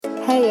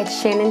Hey,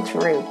 it's Shannon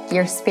Taruk,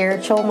 your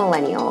spiritual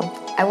millennial.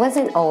 I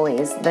wasn't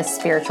always the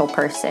spiritual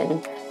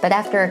person, but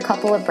after a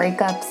couple of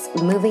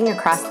breakups, moving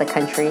across the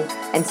country,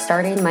 and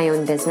starting my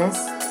own business,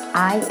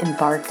 I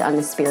embarked on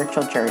a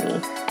spiritual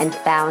journey and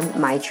found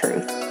my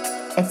truth.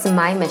 It's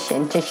my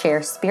mission to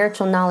share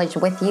spiritual knowledge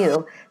with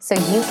you so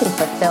you can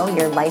fulfill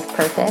your life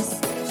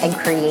purpose and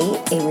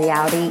create a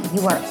reality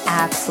you are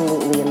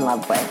absolutely in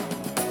love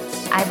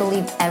with. I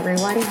believe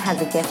everyone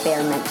has a gift they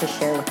are meant to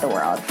share with the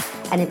world,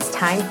 and it's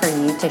time for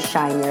you to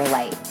shine your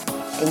light.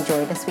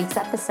 Enjoy this week's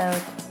episode.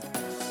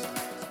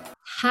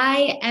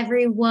 Hi,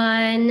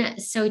 everyone.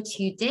 So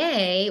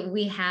today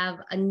we have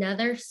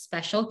another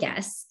special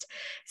guest,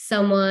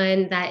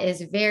 someone that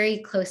is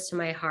very close to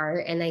my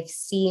heart, and I've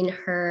seen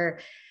her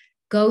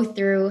go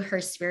through her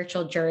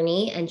spiritual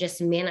journey and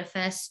just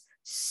manifest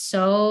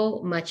so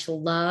much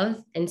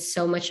love and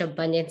so much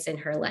abundance in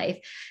her life.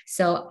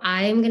 So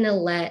I'm going to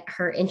let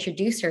her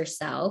introduce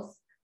herself.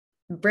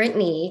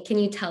 Brittany, can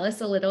you tell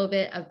us a little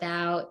bit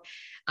about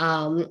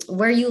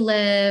where you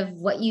live,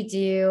 what you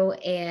do,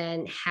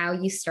 and how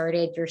you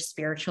started your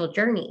spiritual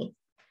journey?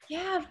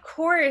 Yeah, of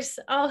course.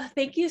 Oh,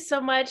 thank you so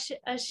much,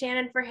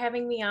 Shannon, for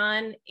having me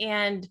on.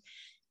 And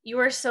you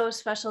are so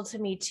special to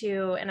me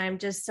too. And I'm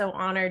just so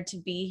honored to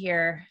be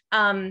here.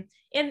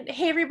 And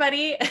hey,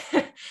 everybody,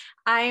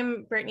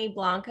 I'm Brittany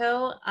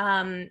Blanco.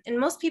 And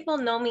most people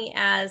know me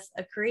as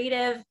a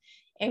creative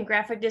and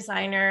graphic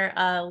designer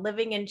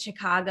living in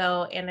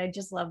Chicago. And I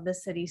just love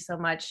this city so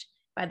much.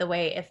 By the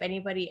way, if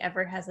anybody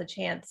ever has a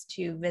chance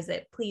to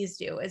visit, please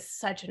do. It's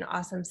such an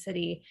awesome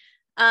city.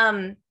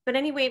 But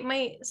anyway,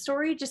 my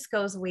story just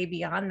goes way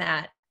beyond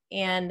that.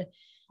 And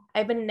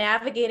I've been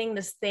navigating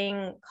this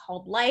thing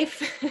called life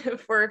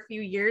for a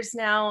few years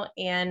now,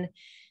 and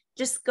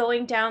just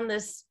going down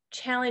this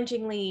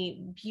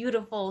challengingly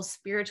beautiful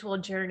spiritual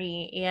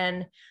journey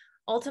and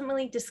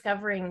ultimately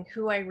discovering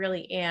who I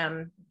really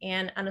am.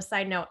 And on a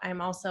side note,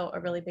 I'm also a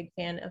really big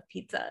fan of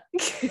pizza.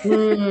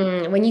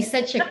 When you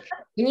said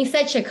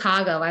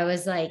Chicago, I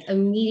was like,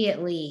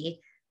 immediately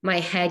my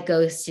head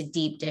goes to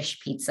deep dish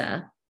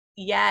pizza.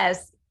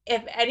 Yes.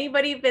 If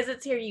anybody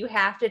visits here, you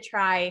have to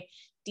try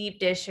deep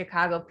dish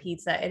Chicago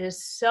pizza. It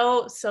is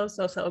so, so,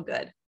 so, so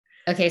good.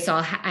 Okay, so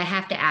I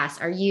have to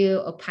ask, are you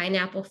a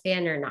pineapple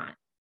fan or not?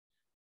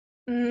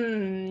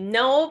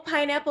 No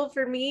pineapple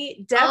for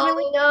me.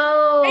 Definitely.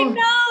 Oh, I no.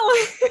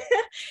 know.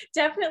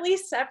 Definitely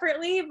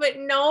separately, but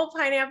no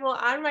pineapple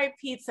on my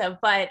pizza.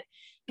 But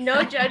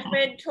no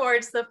judgment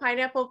towards the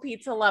pineapple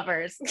pizza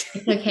lovers.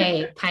 It's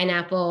okay.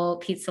 Pineapple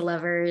pizza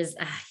lovers,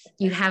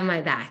 you have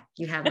my back.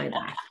 You have my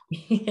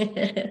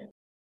back.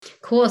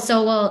 Cool.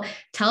 So, well,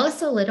 tell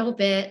us a little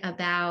bit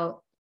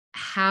about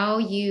how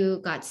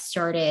you got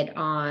started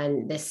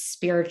on this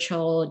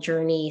spiritual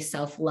journey,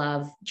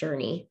 self-love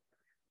journey.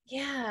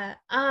 Yeah.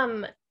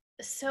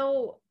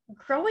 So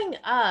growing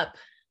up,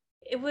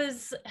 it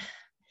was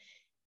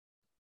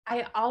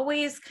I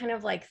always kind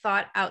of like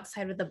thought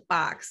outside of the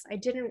box.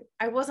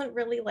 I wasn't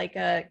really like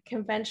a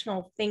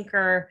conventional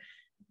thinker,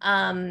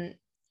 um,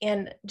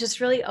 and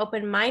just really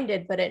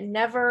open-minded, but it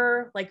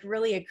never like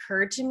really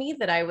occurred to me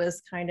that I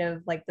was kind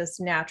of like this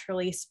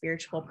naturally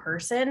spiritual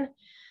person.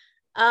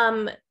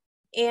 Um,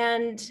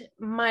 and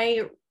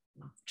my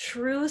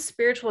true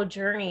spiritual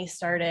journey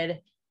started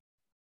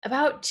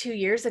about 2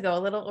 years ago, a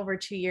little over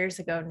 2 years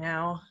ago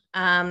now.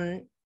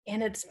 And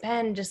it's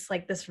been just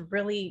like this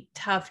really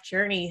tough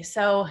journey.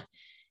 So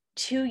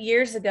 2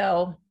 years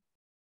ago,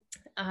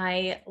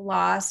 I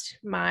lost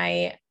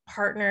my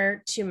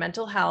partner to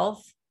mental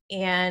health,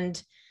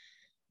 and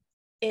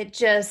it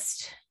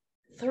just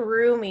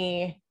threw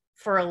me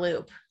for a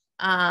loop.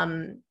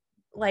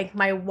 Like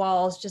my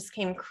walls just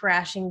came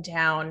crashing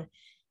down.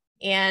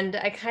 And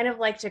I kind of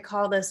like to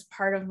call this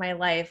part of my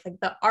life like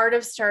the art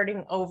of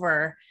starting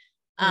over.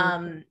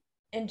 Um,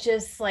 and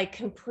just like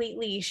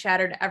completely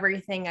shattered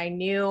everything I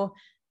knew.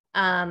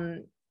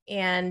 Um,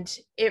 and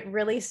it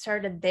really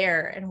started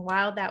there. And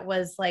while that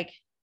was like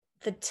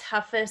the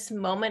toughest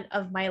moment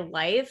of my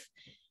life,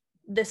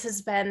 this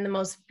has been the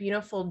most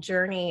beautiful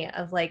journey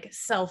of like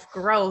self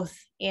growth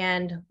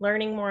and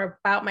learning more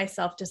about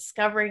myself,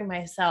 discovering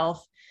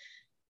myself,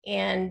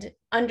 and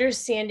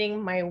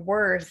understanding my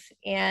worth,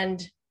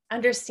 and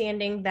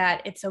understanding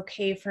that it's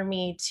okay for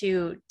me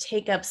to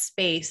take up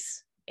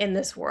space in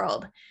this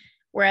world.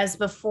 Whereas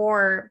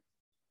before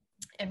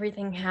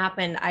everything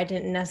happened, I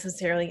didn't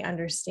necessarily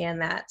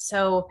understand that.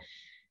 So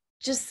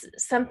just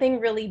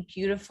something really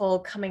beautiful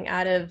coming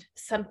out of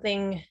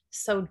something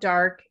so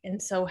dark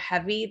and so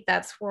heavy.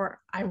 That's where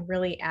I'm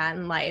really at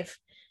in life.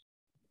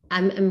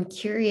 I'm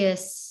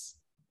curious,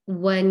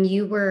 when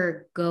you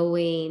were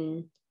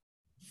going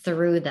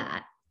through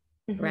that,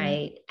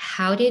 right?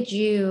 How did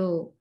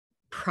you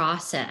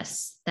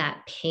process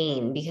that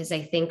pain? Because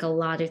I think a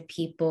lot of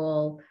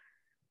people,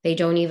 they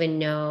don't even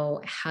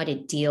know how to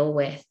deal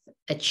with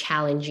a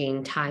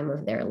challenging time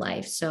of their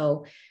life.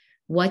 So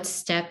what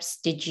steps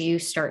did you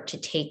start to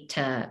take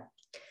to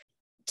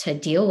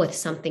deal with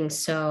something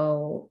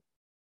so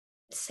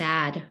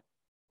sad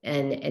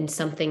and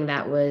something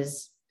that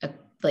was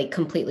like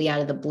completely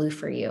out of the blue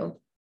for you?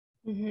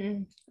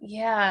 Mm-hmm.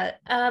 Yeah.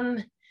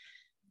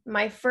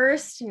 My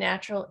first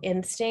natural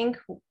instinct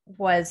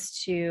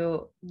was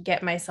to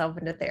get myself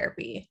into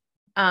therapy.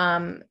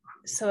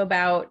 So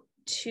about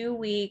 2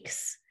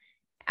 weeks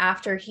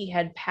after he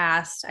had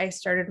passed, I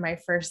started my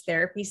first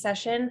therapy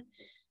session.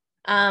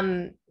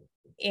 Um,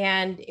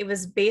 and it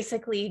was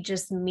basically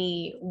just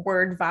me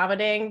word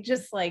vomiting,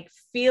 just like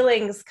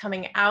feelings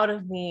coming out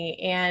of me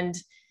and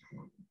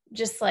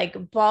just like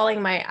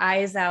bawling my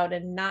eyes out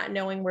and not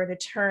knowing where to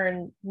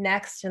turn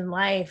next in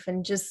life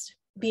and just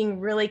being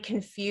really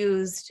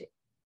confused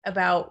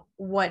about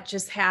what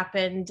just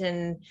happened.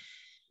 And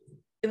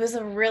it was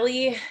a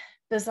really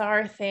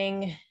bizarre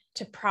thing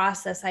to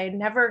process. I had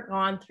never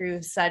gone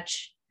through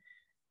such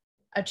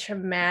a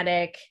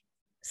traumatic,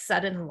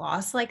 sudden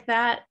loss like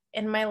that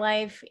in my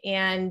life.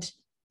 And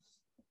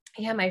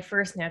yeah, my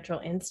first natural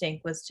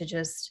instinct was to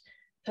just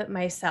put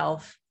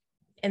myself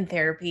in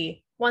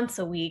therapy once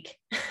a week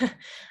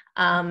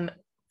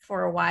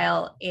for a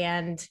while.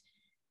 And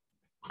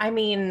I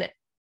mean,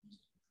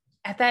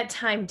 at that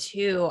time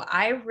too,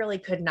 I really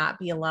could not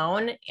be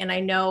alone. And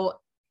I know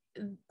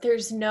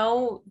there's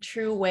no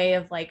true way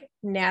of like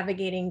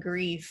navigating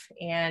grief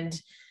and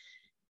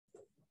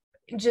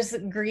just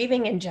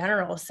grieving in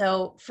general.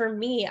 So for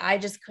me, I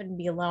just couldn't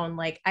be alone.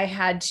 Like I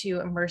had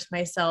to immerse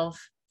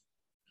myself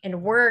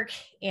in work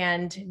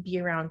and be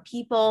around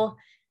people.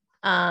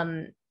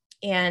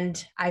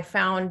 And I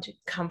found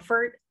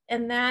comfort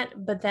in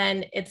that. But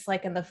then it's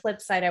like on the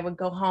flip side, I would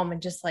go home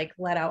and just like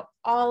let out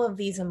all of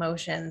these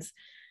emotions.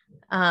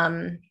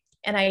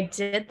 And I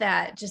did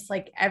that just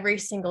like every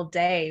single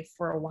day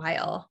for a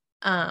while.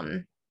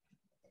 And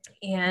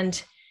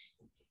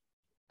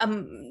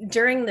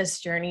during this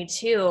journey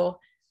too,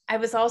 I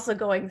was also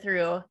going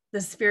through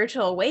the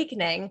spiritual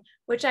awakening,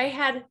 which I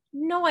had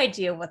no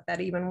idea what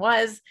that even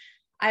was.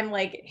 I'm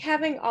like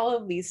having all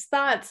of these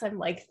thoughts. I'm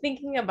like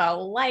thinking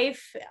about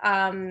life.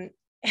 And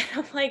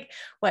I'm like,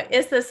 what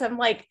is this? I'm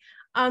like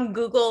on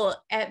Google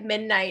at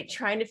midnight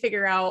trying to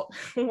figure out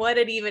what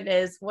it even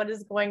is, what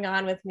is going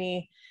on with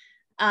me.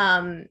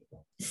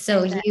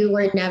 So you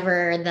were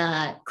never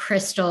the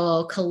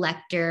crystal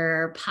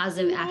collector,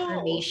 positive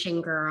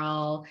affirmation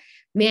girl,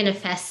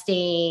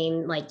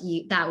 manifesting, like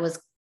you, that was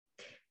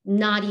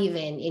not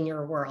even in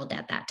your world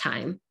at that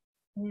time.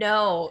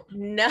 No,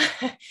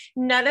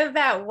 none of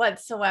that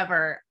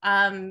whatsoever.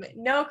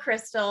 No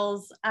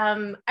crystals.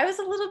 I was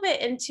a little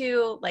bit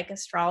into like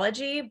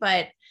astrology,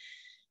 but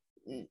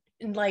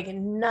like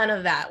none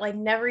of that, like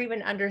never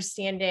even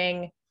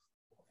understanding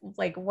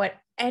like what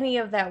any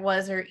of that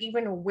was or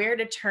even where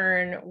to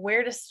turn,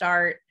 where to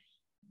start.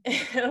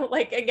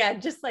 Like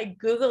again, just like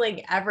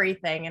Googling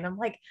everything. And I'm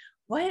like,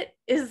 what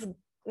is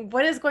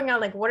going on?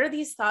 Like, what are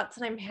these thoughts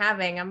that I'm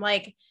having? I'm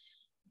like,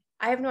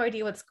 I have no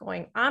idea what's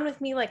going on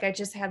with me. Like I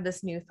just had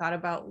this new thought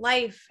about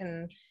life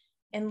and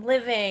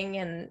living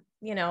and,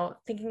 you know,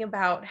 thinking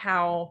about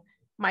how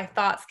my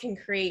thoughts can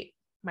create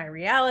my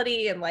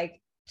reality and like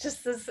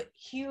just this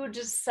huge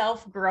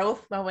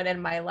self-growth moment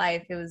in my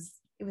life. It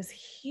was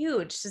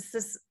huge, just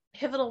this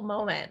pivotal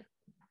moment.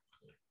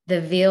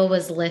 The veil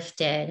was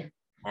lifted.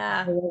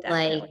 Yeah,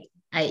 Like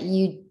definitely.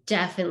 you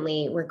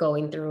definitely were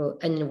going through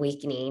an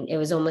awakening. It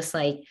was almost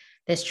like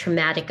this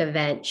traumatic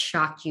event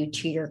shocked you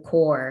to your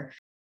core.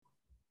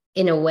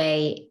 In a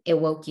way, it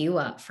woke you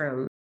up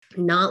from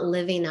not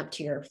living up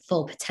to your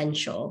full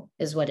potential,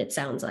 is what it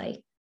sounds like.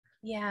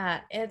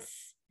 Yeah,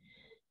 it's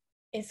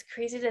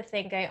crazy to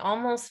think. I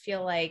almost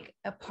feel like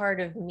a part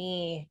of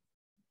me,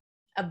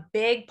 a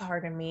big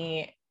part of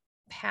me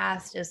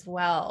passed as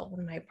well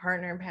when my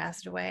partner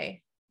passed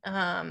away.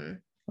 Wow.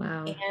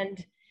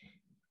 And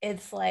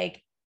it's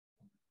like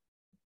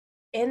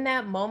in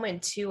that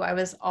moment too, I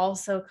was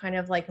also kind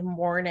of like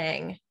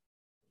mourning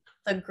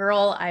the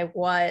girl I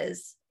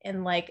was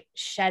and like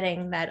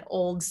shedding that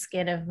old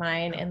skin of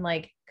mine and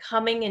like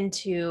coming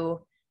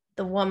into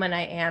the woman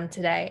I am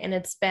today. And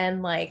it's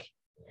been like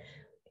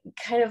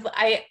kind of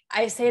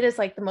I say it as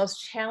like the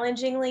most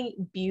challengingly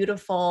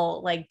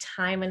beautiful like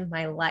time in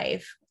my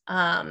life.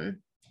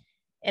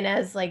 And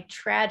as like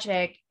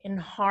tragic and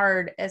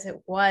hard as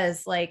it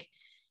was, like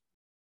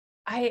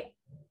I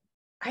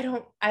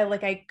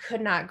I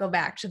could not go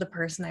back to the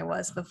person I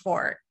was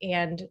before.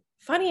 And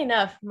funny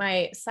enough,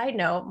 my side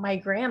note, my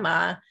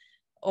grandma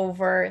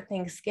over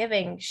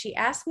Thanksgiving, she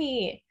asked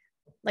me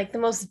like the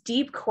most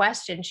deep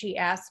question. She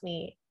asked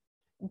me,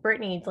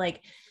 Brittany,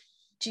 like,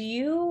 do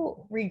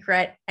you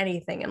regret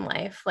anything in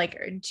life? Like,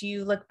 or do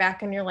you look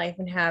back on your life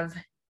and have,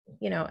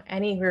 you know,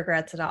 any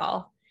regrets at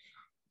all?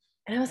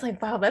 And I was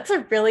like, wow, that's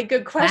a really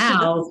good question. This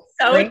is Wow.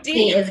 so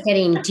Brittany deep. is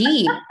getting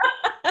deep.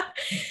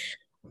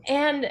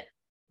 And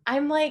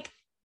I'm like,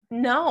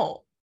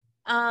 no.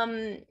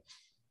 Um,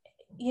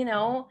 you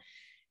know,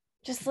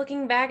 just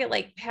looking back at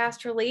like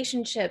past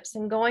relationships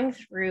and going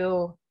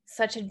through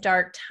such a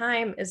dark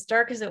time, as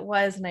dark as it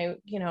was, and I,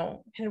 you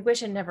know, and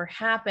wish it never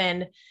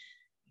happened.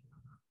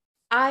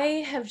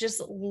 I have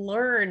just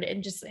learned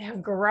and just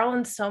have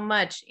grown so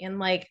much and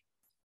like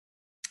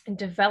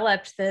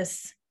developed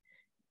this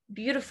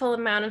beautiful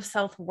amount of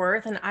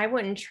self-worth, and I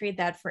wouldn't trade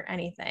that for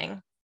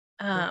anything.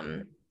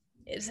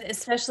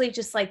 Especially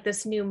just like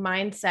this new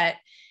mindset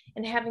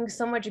and having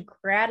so much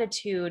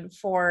gratitude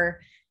for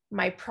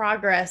my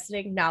progress and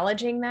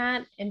acknowledging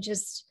that, and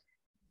just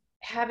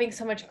having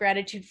so much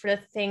gratitude for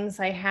the things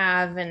I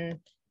have, and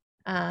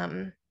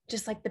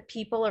just like the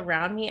people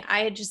around me.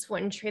 I just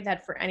wouldn't trade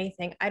that for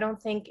anything. I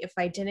don't think if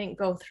I didn't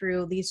go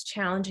through these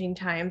challenging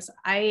times,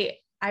 I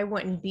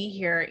wouldn't be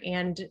here.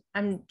 And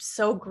I'm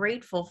so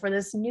grateful for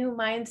this new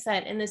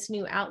mindset and this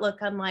new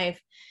outlook on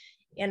life.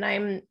 And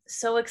I'm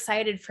so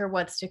excited for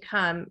what's to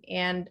come.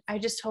 And I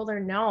just told her,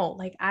 no,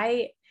 like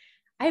I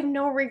have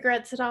no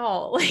regrets at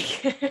all.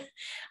 Like,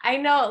 I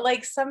know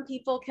like some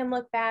people can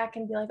look back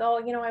and be like,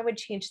 oh, I would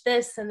change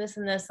this and this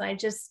and this.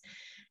 And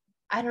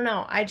I don't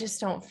know. I just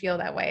don't feel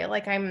that way.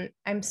 Like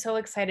I'm so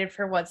excited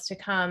for what's to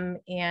come.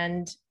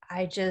 And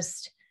I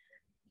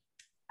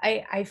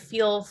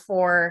feel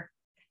for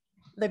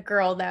the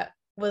girl that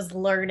was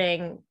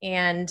learning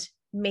and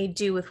made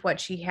do with what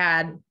she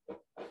had,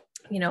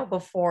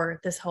 before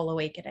this whole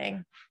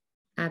awakening.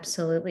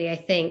 Absolutely. I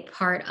think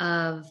part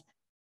of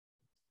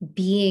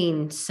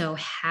being so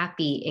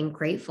happy and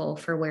grateful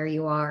for where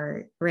you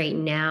are right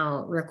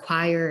now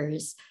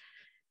requires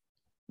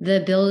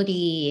the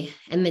ability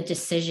and the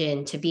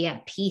decision to be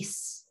at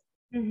peace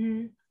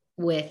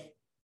with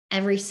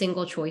every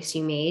single choice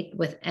you made,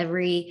 with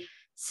every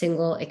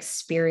single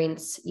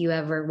experience you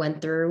ever went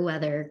through,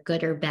 whether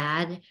good or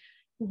bad,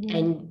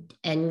 and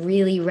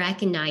really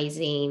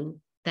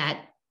recognizing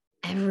that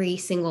every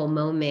single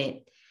moment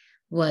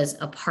was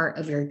a part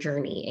of your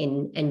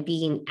journey, and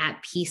being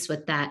at peace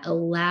with that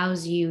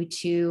allows you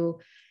to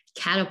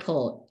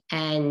catapult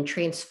and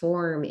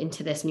transform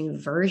into this new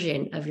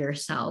version of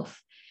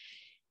yourself.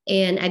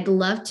 And I'd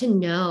love to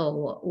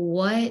know,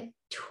 what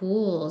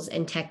tools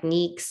and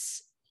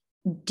techniques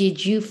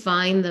did you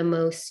find the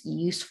most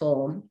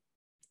useful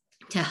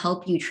to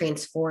help you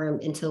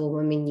transform into the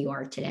woman you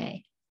are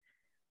today?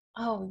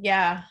 Oh,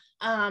 yeah.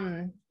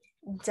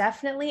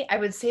 Definitely. I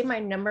would say my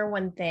number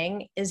one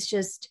thing is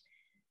just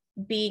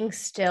being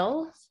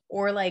still,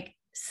 or like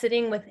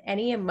sitting with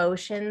any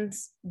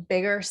emotions,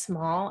 big or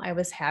small, I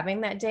was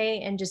having that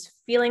day, and just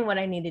feeling what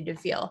I needed to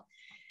feel.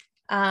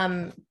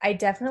 I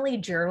definitely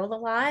journaled a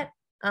lot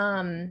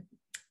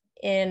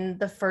in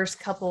the first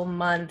couple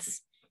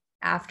months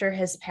after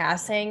his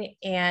passing.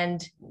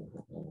 And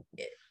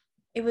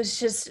it was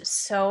just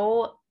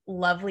so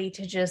lovely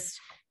to just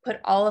put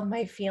all of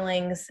my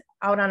feelings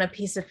out on a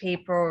piece of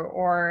paper,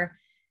 or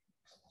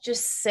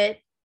just sit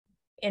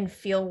and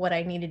feel what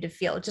I needed to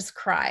feel, just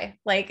cry.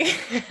 Like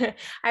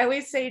I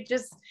always say,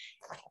 just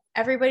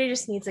everybody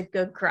just needs a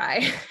good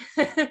cry.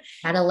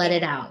 Gotta let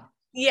it out.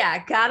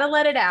 Yeah, gotta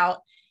let it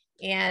out.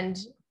 And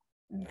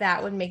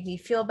that would make me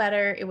feel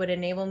better. It would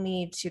enable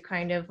me to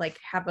kind of like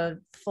have a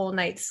full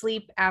night's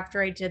sleep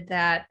after I did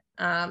that,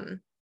 and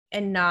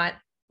not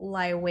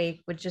lie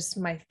awake with just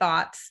my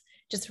thoughts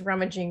just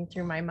rummaging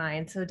through my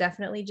mind. So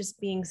definitely just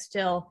being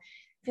still,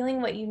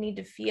 feeling what you need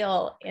to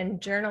feel, and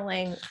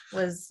journaling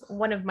was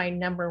one of my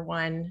number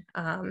one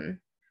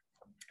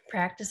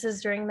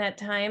practices during that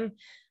time.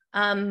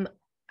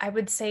 I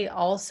would say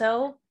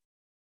also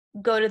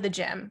go to the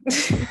gym.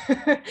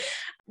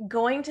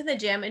 Going to the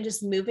gym and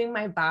just moving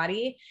my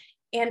body.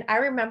 And I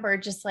remember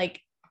just like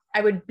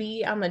I would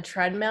be on the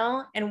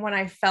treadmill, and when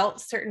I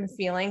felt certain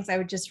feelings, I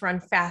would just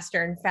run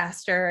faster and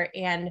faster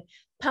and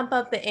pump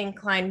up the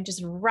incline,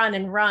 just run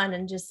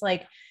and just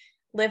like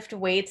lift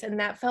weights. And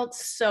that felt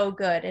so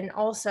good. And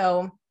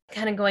also,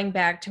 kind of going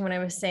back to when I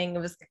was saying it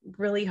was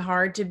really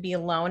hard to be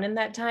alone in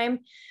that time,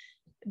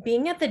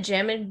 being at the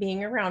gym and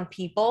being around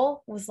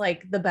people was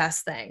like the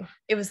best thing.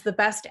 It was the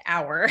best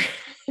hour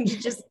to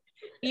just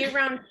be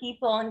around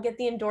people and get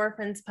the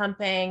endorphins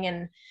pumping.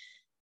 And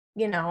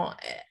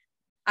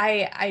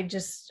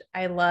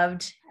I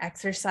loved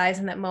exercise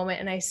in that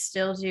moment, and I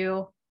still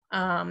do.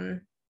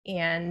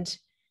 And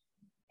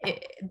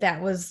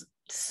that was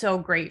so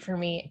great for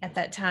me at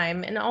that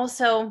time. And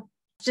also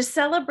just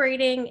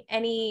celebrating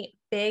any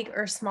big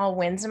or small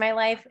wins in my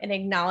life, and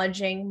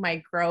acknowledging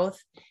my growth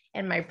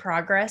and my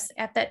progress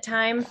at that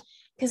time.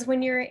 Because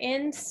when you're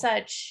in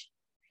such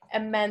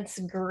immense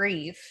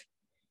grief,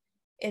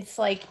 it's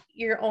like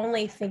you're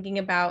only thinking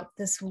about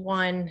this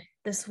one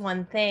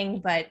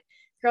thing, but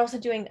you're also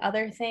doing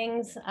other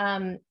things.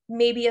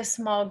 Maybe a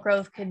small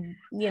growth could,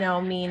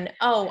 mean,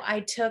 oh,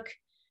 I took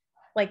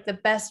like the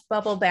best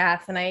bubble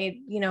bath, and I,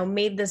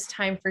 made this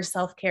time for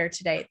self-care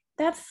today.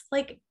 That's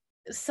like,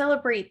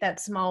 celebrate that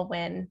small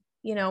win,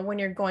 when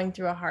you're going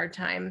through a hard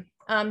time.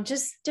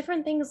 Just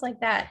different things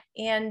like that.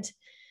 And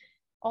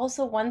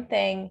also, one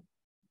thing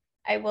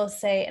I will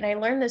say, and I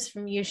learned this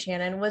from you,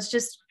 Shannon, was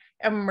just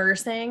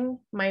immersing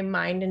my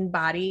mind and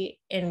body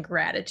in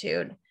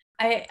gratitude.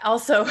 I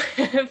also,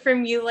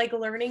 from you, like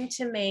learning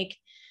to make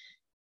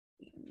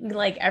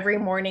like every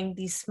morning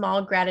these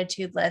small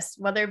gratitude lists,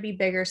 whether it be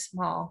big or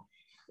small,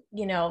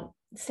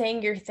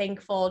 saying you're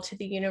thankful to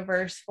the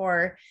universe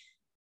for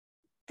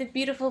the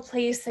beautiful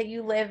place that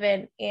you live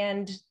in,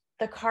 and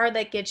the car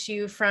that gets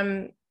you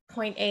from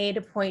point A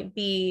to point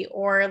B,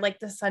 or like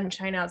the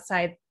sunshine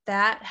outside,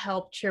 that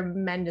helped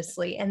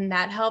tremendously. And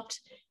that helped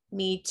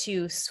me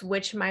to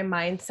switch my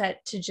mindset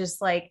to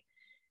just like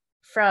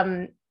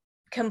from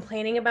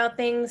complaining about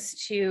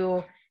things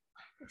to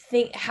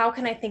think, how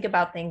can I think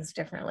about things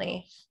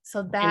differently?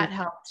 So that And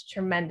helped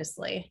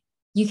tremendously.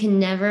 you can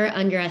never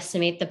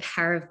underestimate the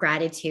power of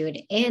gratitude.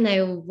 And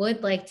I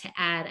would like to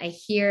add, I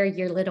hear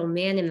your little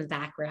man in the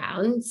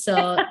background.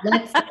 So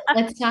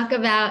let's talk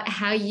about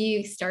how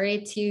you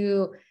started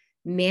to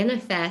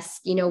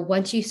manifest,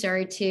 once you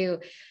started to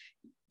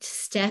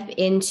step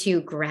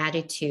into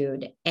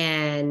gratitude.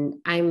 And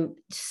I'm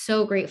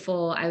so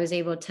grateful I was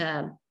able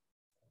to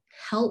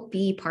help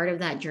be part of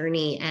that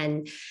journey.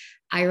 And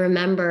I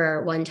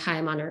remember one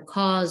time on our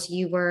calls,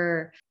 you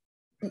were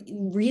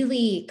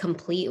really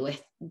complete with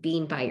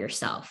being by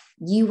yourself.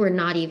 You were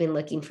not even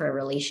looking for a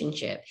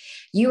relationship.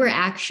 You were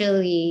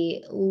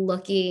actually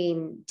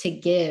looking to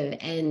give.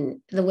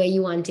 And the way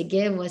you wanted to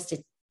give was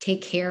to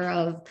take care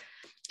of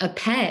a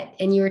pet.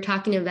 And you were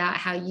talking about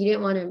how you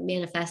didn't want to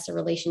manifest a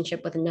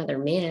relationship with another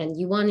man.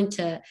 You wanted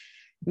to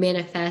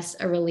manifest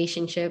a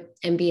relationship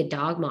and be a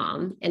dog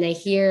mom. And I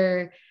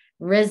hear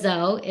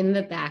Rizzo in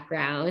the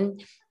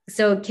background.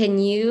 So can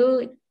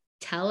you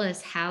tell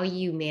us how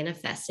you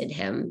manifested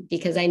him?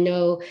 Because I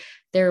know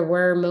there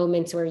were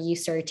moments where you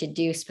started to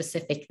do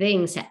specific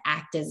things to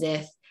act as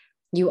if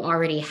you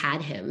already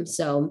had him.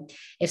 So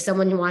if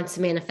someone wants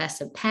to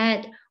manifest a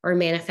pet or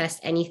manifest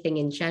anything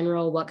in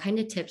general, what kind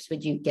of tips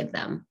would you give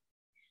them?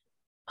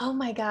 Oh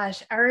my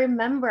gosh. I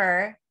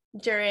remember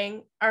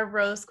during our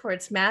Rose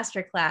Quartz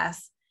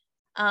Masterclass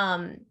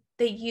that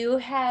you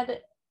had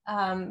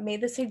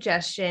made the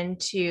suggestion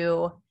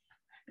to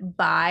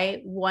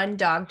buy one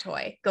dog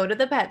toy, go to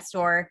the pet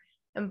store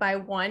and buy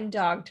one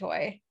dog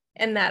toy.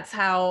 And that's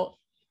how,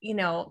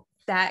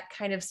 that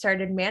kind of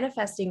started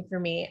manifesting for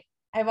me.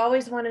 I've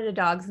always wanted a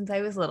dog since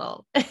I was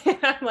little.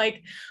 I'm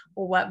like,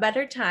 well, what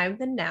better time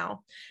than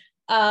now?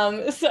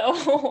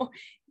 So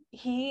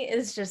he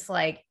is just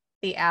like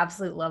the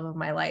absolute love of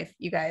my life,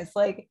 you guys.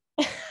 Like,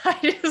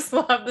 I just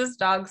love this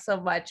dog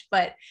so much.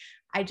 But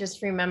I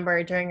just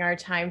remember during our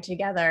time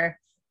together,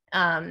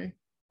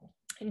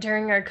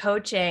 during our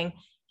coaching,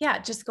 yeah,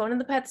 just go to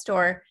the pet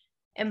store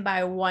and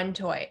buy one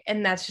toy,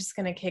 and that's just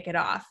going to kick it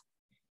off.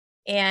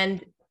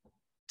 And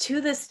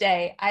to this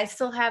day, I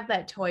still have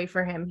that toy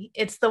for him.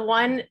 It's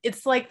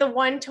like the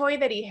one toy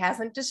that he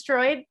hasn't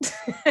destroyed.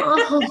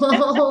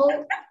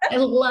 Oh, I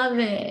love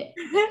it.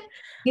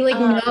 He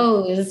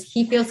knows,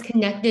 he feels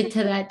connected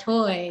to that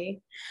toy.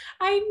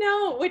 I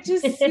know, which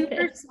is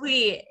super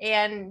sweet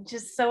and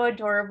just so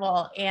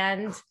adorable.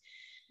 And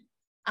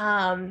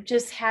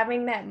just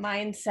having that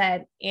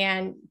mindset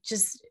and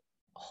just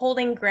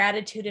holding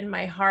gratitude in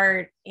my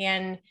heart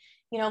and,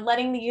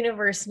 letting the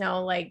universe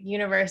know, like,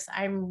 universe,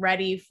 I'm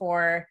ready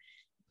for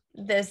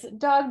this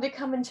dog to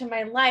come into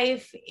my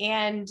life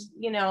and,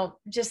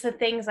 just the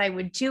things I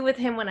would do with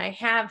him when I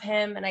have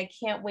him. And I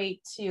can't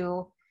wait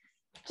to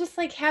just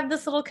like have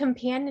this little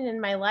companion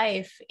in my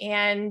life.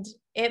 And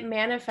it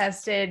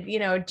manifested,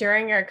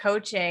 during our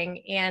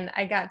coaching, and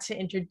I got to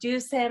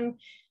introduce him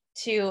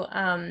to,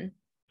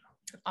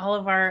 all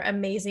of our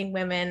amazing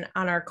women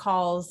on our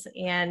calls.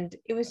 And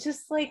it was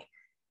just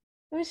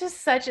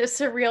such a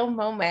surreal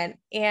moment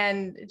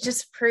and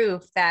just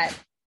proof that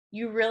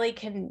you really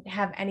can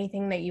have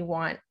anything that you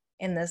want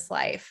in this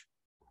life.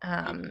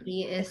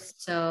 He is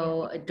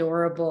so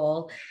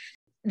adorable.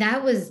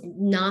 That was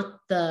not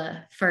the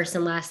first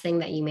and last thing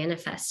that you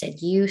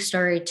manifested. You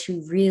started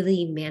to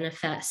really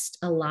manifest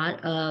a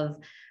lot of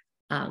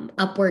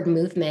upward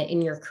movement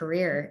in your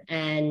career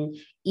and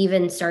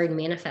even started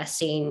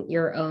manifesting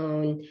your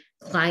own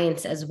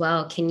clients as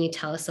well. Can you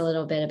tell us a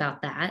little bit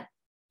about that?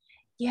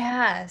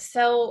 Yeah.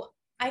 So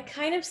I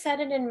kind of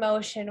set it in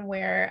motion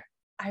where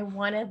I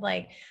wanted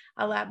like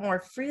a lot more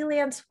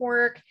freelance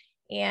work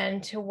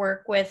and to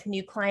work with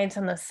new clients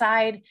on the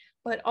side,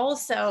 but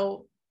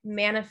also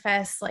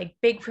manifest like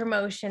big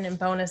promotion and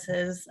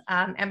bonuses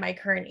at my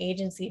current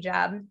agency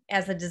job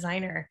as a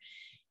designer.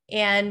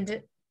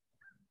 And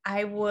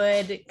I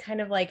would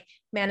kind of like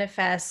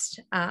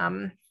manifest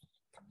a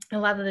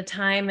lot of the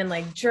time and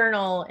like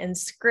journal and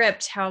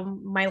script how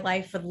my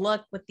life would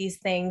look with these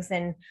things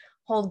and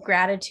hold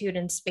gratitude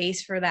and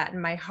space for that in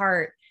my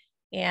heart.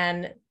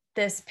 And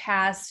this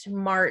past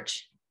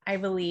March, I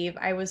believe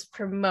I was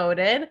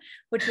promoted,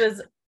 which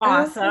was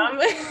awesome.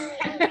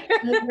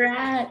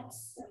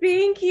 Congrats.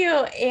 Thank you.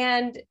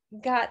 And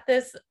got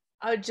this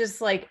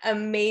just like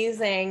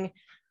amazing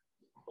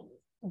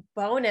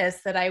bonus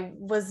that I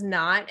was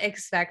not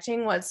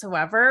expecting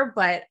whatsoever,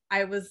 but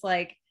I was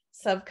like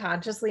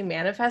subconsciously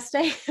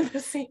manifesting at the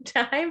same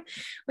time,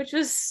 which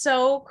was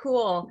so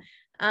cool.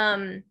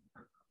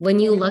 When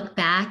you look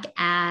back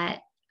at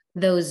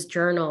those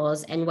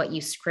journals and what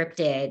you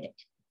scripted,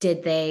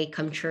 did they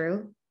come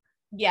true?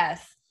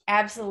 Yes,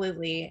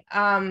 absolutely.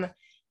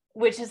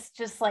 Which is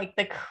just like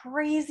the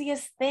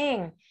craziest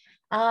thing.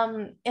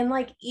 And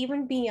like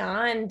even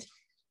beyond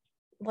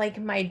like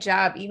my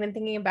job, even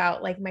thinking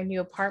about like my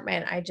new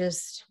apartment, I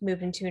just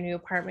moved into a new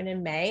apartment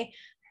in May.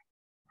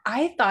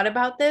 I thought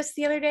about this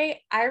the other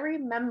day. I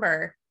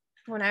remember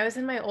when I was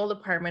in my old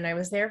apartment, I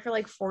was there for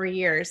like 4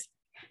 years,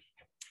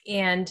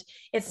 and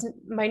it's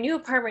my new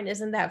apartment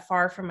isn't that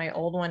far from my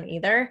old one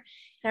either.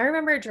 And I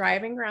remember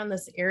driving around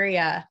this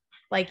area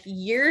like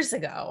years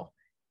ago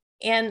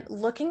and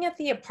looking at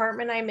the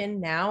apartment I'm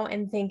in now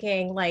and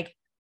thinking like,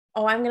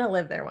 oh, I'm going to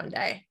live there one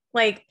day.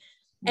 Like,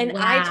 and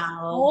I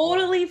Wow.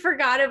 totally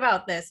forgot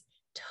about this.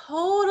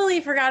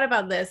 Totally forgot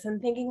about this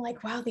and thinking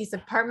like, wow, these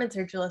apartments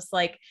are just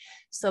like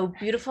so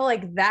beautiful.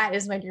 Like that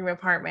is my dream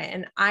apartment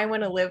and I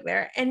want to live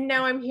there. And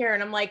now I'm here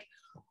and I'm like,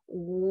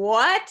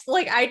 what?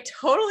 Like I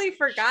totally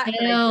forgot that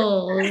I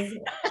Chills,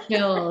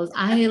 chills.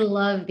 I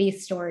love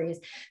these stories.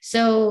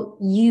 So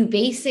you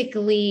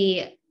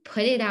basically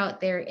put it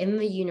out there in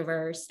the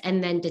universe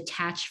and then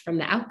detach from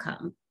the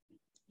outcome.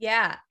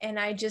 yeah. And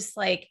I just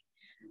like,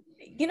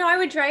 I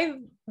would drive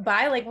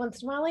by like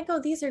once in a while, like,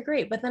 oh, these are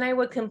great. But then I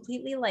would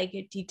completely like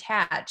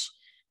detach.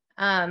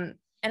 And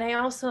I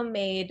also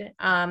made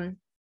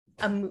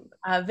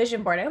a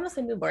vision board. I almost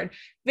said mood board.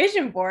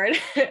 Vision board.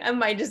 And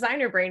my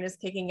designer brain is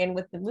kicking in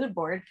with the mood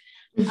board.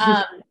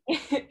 Um,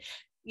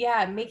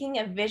 yeah, making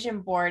a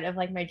vision board of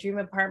like my dream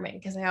apartment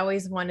because I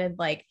always wanted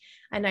like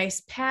a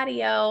nice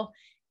patio,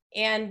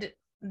 and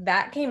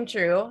that came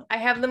true. I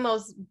have the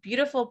most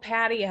beautiful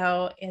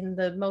patio and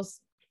the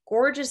most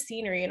gorgeous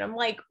scenery, and I'm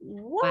like,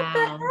 what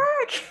Wow.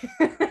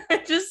 the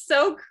heck? Just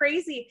so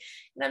crazy,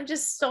 and I'm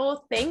just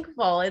so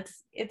thankful.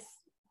 It's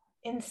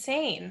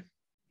insane.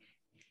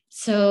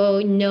 So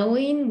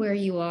knowing where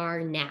you are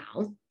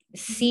now,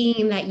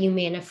 seeing that you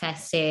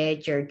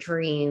manifested your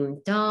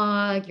dream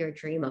dog, your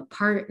dream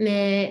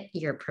apartment,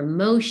 your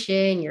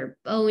promotion, your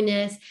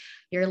bonus,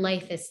 your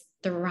life is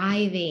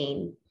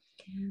thriving.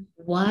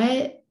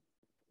 What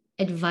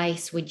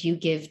advice would you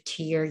give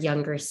to your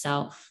younger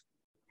self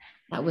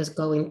that was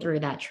going through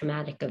that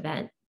traumatic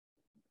event?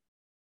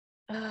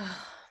 Oh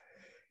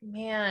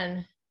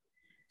man,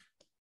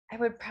 I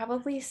would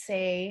probably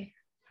say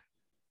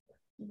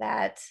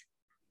that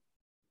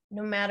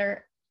no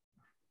matter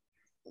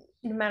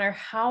no matter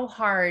how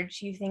hard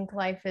you think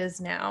life is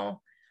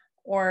now,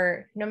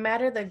 or no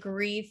matter the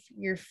grief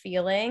you're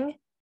feeling,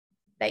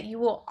 that you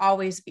will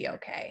always be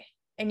okay.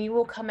 And you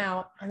will come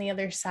out on the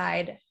other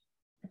side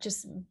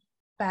just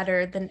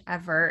better than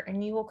ever.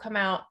 And you will come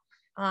out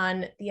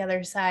on the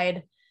other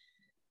side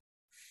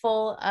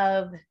full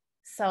of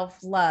self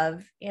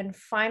love and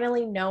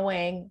finally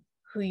knowing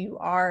who you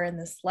are in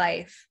this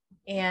life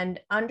and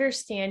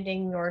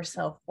understanding your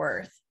self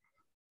worth.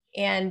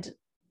 And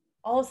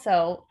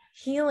also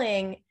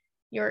healing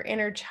your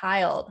inner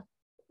child.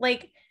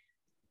 Like,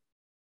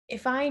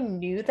 if I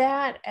knew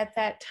that at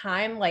that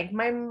time, like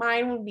my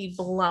mind would be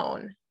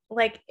blown.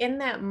 Like in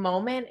that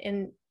moment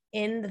and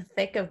in the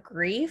thick of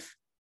grief,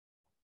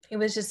 it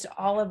was just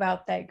all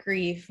about that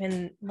grief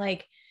and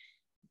like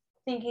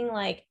thinking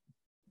like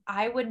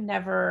I would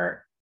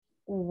never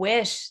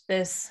wish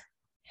this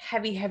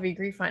heavy, heavy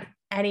grief on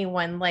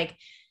anyone. Like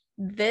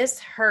this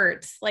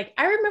hurts. Like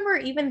I remember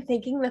even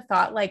thinking the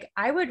thought, like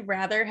I would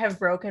rather have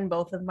broken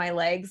both of my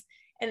legs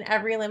and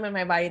every limb in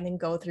my body than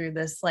go through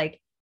this like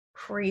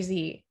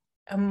crazy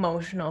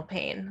emotional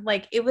pain.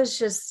 Like it was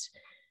just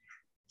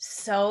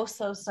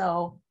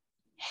so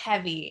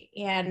heavy.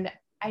 And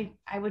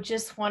I would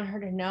just want her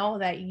to know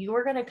that you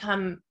are going to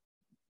come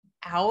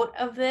out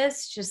of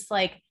this just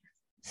like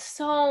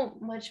so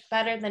much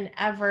better than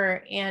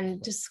ever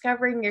and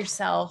discovering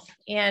yourself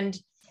and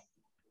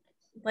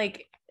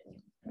like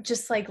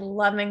just like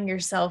loving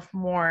yourself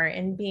more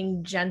and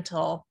being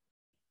gentle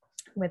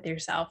with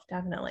yourself.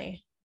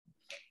 Definitely.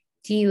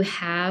 Do you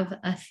have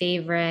a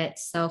favorite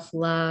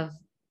self-love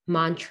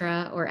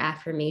mantra or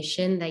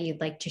affirmation that you'd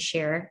like to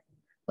share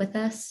with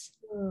us?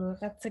 Ooh,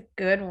 that's a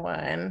good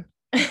one.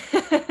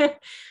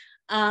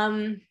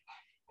 um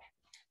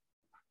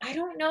I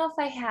don't know if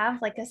I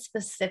have like a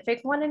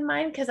specific one in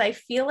mind because I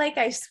feel like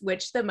I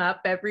switch them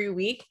up every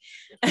week,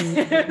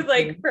 Mm-hmm.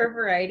 like for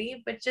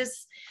variety, but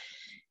just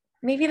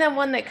maybe the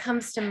one that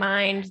comes to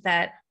mind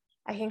that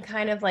I can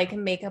kind of like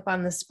make up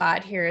on the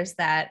spot here is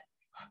that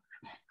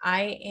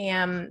I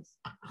am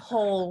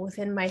whole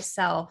within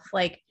myself.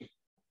 Like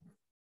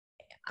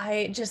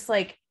I just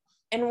like,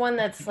 and one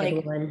that's Good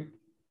like, one.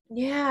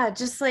 yeah,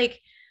 just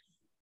like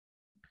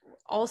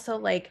also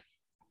like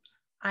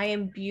I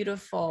am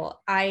beautiful.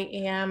 I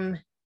am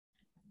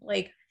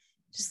like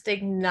just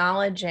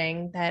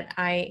acknowledging that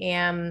I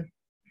am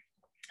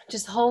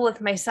just whole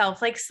with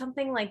myself, like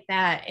something like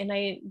that. And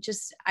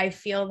I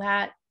feel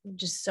that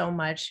just so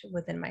much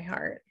within my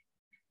heart.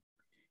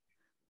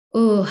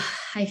 Oh,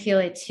 I feel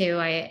it too.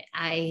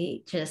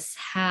 I just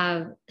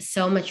have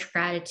so much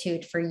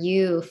gratitude for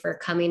you for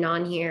coming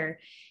on here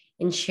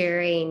and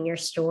sharing your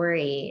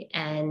story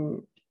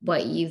and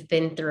what you've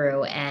been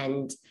through.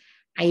 And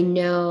I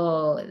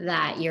know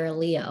that you're a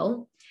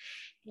Leo,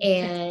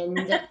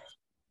 and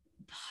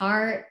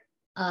part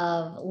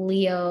of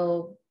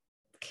Leo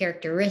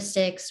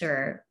characteristics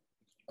or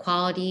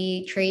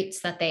quality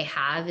traits that they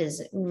have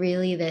is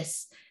really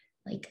this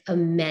like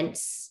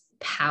immense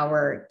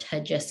power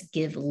to just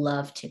give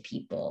love to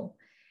people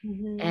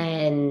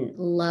and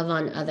love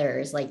on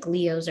others. Like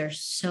Leos are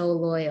so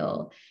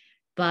loyal,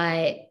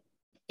 but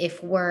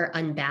if we're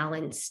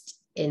unbalanced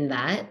in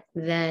that,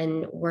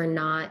 then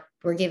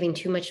we're giving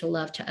too much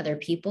love to other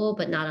people,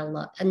 but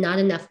not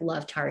enough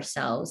love to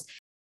ourselves.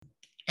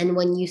 And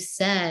when you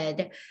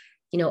said,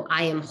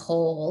 I am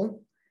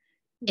whole,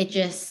 it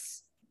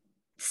just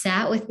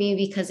sat with me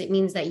because it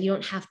means that you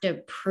don't have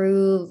to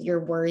prove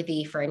you're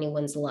worthy for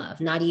anyone's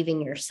love, not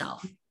even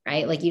yourself,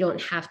 right? Like you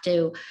don't have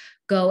to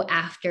go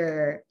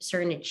after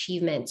certain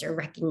achievements or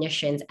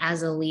recognitions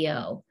as a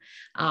Leo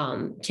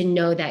to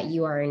know that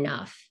you are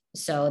enough.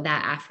 So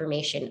that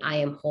affirmation, I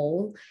am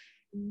whole,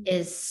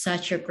 is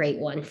such a great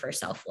one for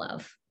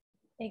self-love.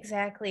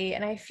 Exactly.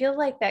 And I feel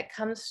like that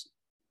comes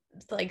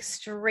like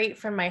straight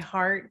from my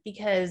heart,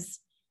 because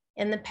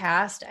in the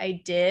past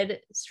I did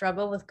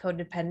struggle with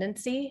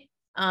codependency.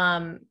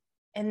 And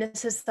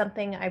this is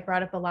something I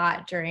brought up a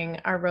lot during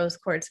our Rose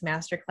Quartz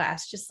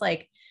Masterclass. Just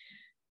like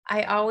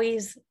I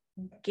always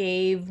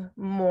gave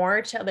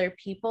more to other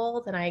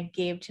people than I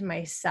gave to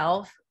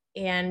myself.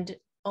 And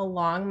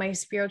along my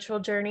spiritual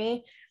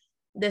journey,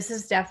 this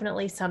is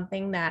definitely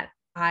something that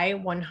I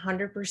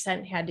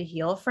 100% had to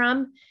heal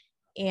from,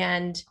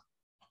 and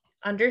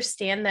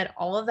understand that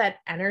all of that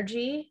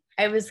energy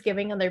I was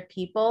giving other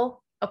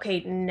people, okay,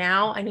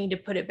 now I need to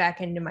put it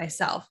back into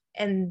myself.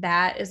 And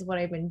that is what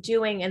I've been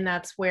doing. And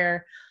that's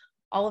where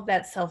all of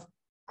that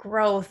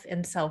self-growth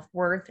and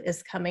self-worth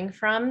is coming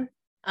from.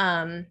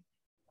 And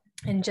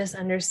just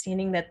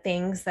understanding that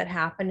things that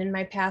happened in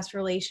my past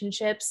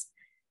relationships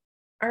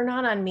are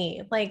not on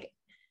me. Like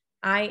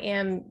I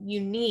am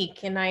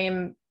unique and I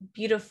am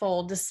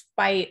beautiful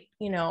despite,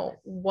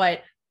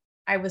 what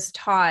I was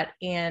taught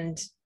and,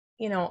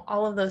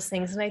 all of those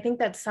things. And I think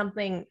that's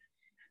something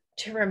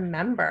to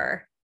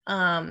remember.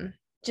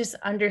 Just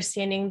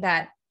understanding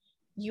that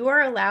you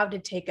are allowed to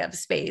take up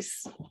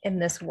space in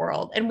this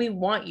world and we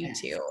want you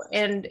to.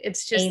 And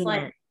it's just Amen.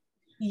 like,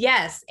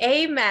 yes,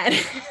 amen.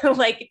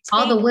 Like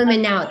all the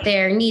women out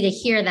there need to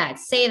hear that.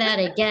 Say that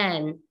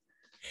again.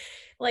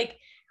 Like,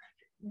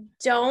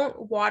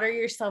 don't water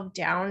yourself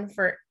down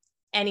for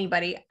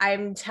anybody.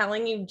 I'm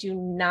telling you, do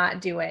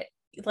not do it.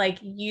 Like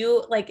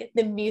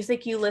the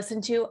music you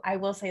listen to, I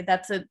will say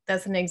that's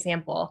an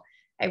example.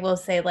 I will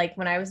say, like,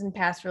 when I was in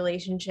past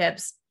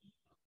relationships,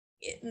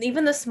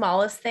 even the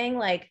smallest thing,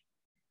 like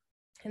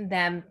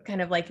them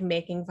kind of like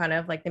making fun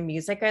of like the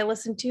music I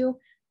listened to,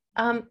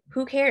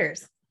 who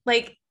cares?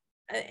 Like,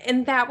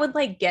 and that would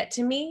like get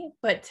to me.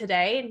 But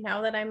today,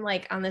 now that I'm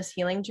like on this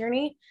healing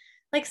journey,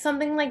 like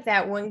something like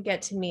that wouldn't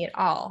get to me at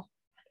all.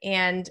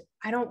 And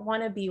I don't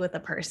want to be with a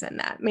person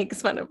that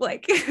makes fun of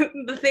like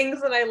the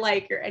things that I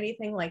like or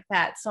anything like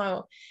that.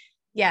 So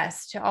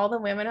yes, to all the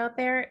women out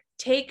there,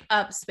 take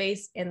up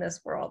space in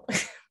this world.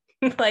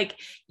 Like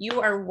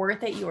you are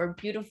worth it. You are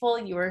beautiful.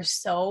 You are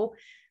so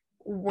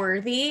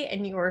worthy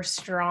and you are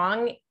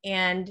strong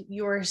and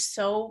you are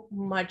so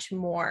much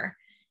more.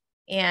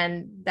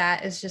 And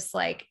that is just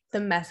like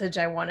the message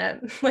I want to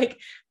like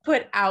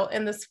put out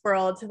in this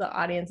world to the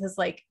audience, is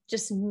like,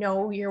 just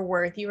know your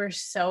worth. You are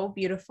so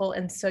beautiful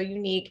and so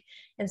unique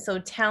and so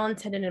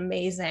talented and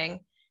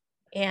amazing.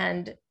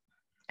 And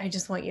I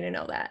just want you to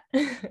know that.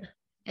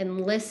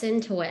 And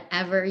listen to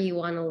whatever you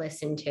want to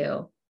listen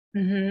to.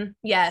 Mm-hmm.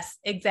 Yes,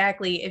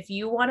 exactly. If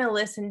you want to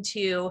listen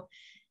to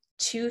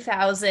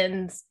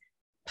 2000s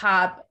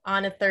pop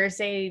on a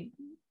Thursday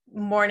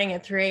morning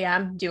at 3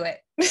 a.m., do it.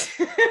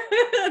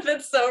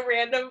 That's so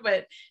random,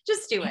 but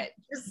just do it.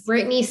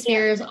 Britney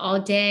Spears all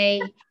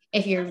day.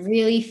 If you're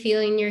really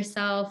feeling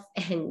yourself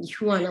and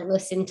you want to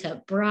listen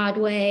to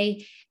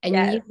Broadway and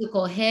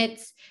musical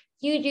hits,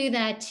 you do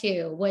that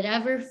too.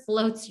 Whatever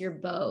floats your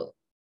boat.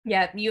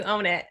 Yeah, you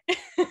own it.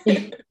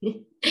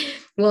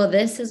 Well,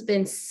 this has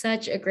been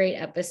such a great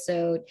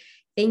episode.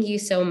 Thank you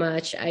so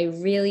much. I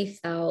really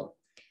felt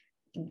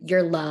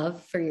your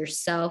love for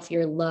yourself,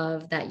 your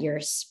love that you're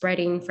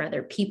spreading for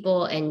other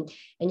people, and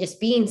just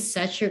being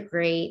such a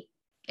great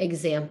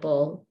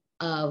example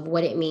of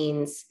what it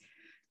means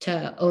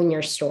to own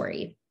your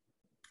story.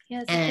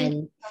 Yes, and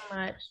thank you so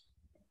much.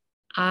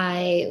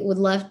 I would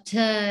love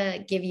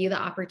to give you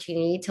the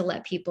opportunity to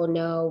let people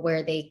know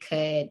where they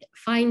could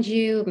find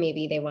you.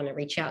 Maybe they want to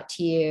reach out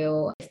to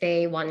you. If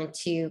they wanted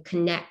to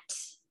connect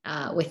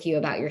with you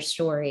about your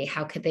story,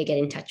 how could they get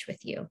in touch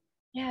with you?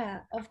 Yeah,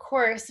 of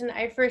course. And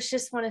I first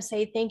just want to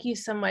say thank you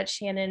so much,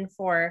 Shannon,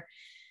 for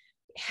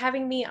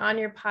having me on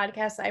your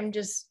podcast. I'm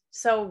just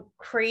so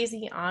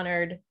crazy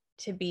honored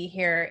to be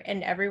here.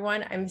 And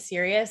everyone, I'm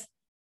serious,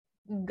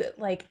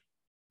 like,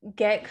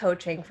 get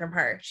coaching from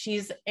her.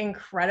 She's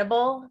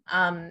incredible.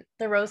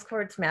 The Rose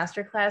Quartz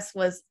Masterclass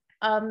was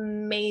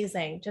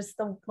amazing. Just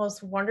the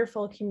most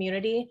wonderful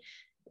community.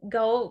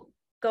 Go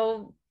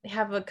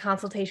have a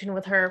consultation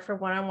with her for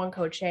one-on-one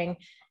coaching.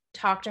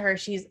 Talk to her.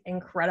 She's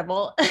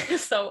incredible.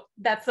 So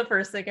that's the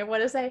first thing I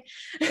want to say.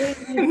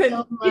 Thank you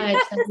so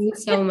much. Thank you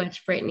so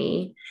much,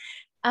 Brittany.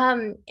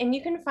 And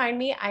you can find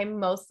me. I'm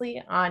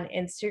mostly on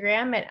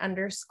Instagram at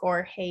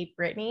 _Hey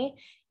Brittany,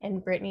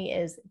 and Brittany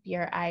is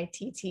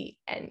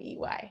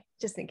Brittney,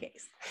 just in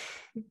case.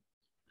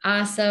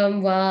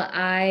 Awesome. Well,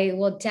 I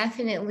will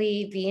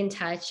definitely be in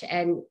touch,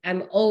 and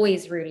I'm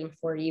always rooting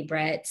for you,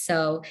 Brett.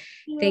 So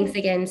thanks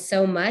again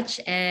so much.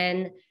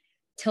 And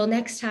till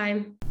next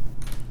time.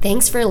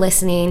 Thanks for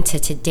listening to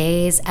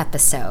today's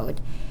episode.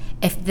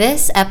 If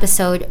this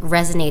episode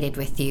resonated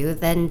with you,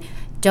 then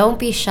don't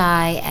be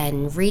shy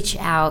and reach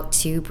out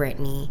to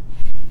Brittany.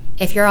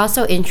 If you're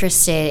also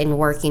interested in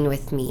working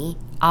with me,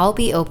 I'll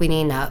be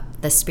opening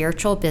up the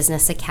Spiritual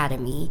Business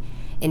Academy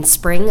in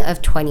spring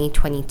of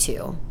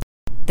 2022.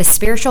 The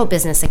Spiritual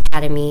Business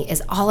Academy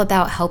is all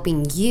about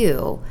helping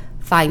you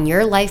find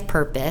your life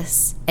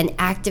purpose and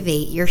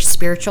activate your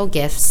spiritual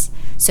gifts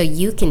so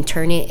you can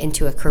turn it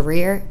into a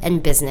career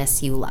and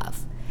business you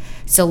love.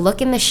 So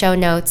look in the show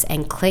notes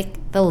and click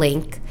the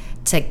link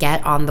to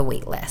get on the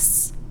wait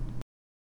list.